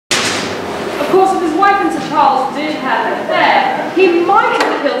course, if his wife and Sir Charles did have an affair, he might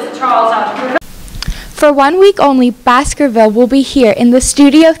have killed Sir Charles out of revenge. For 1 week only, Baskerville will be here in the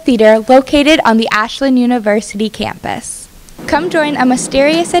Studio Theater located on the Ashland University campus. Come join a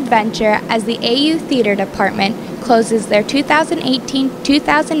mysterious adventure as the AU Theater Department closes their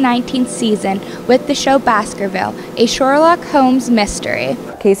 2018-2019 season with the show Baskerville, a Sherlock Holmes mystery.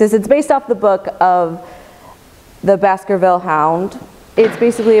 Cases. It's based off the book of the Baskerville Hound. It's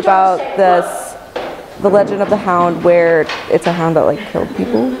basically about the legend of the Hound, where it's a hound that killed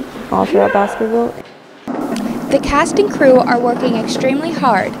people all throughout Baskerville. The cast and crew are working extremely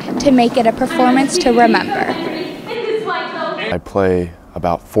hard to make it a performance to remember. I play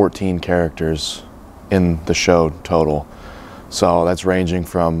about 14 characters in the show total. So that's ranging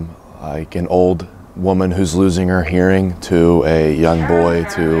from an old woman who's losing her hearing to a young boy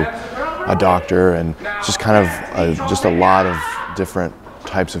to a doctor, and just kind of just a lot of different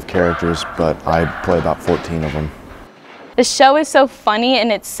types of characters, but I play about 14 of them. The show is so funny in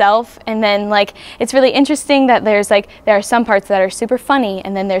itself, and then it's really interesting that there are some parts that are super funny,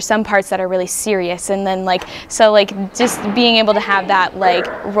 and then there's some parts that are really serious, and then just being able to have that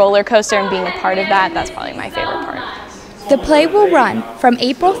roller coaster and being a part of that, that's probably my favorite part. The play will run from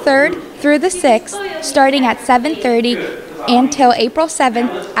April 3rd through the 6th, starting at 7:30 until April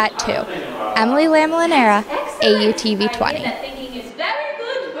 7th at 2. Emmalee Lamolinara, AUTV 20.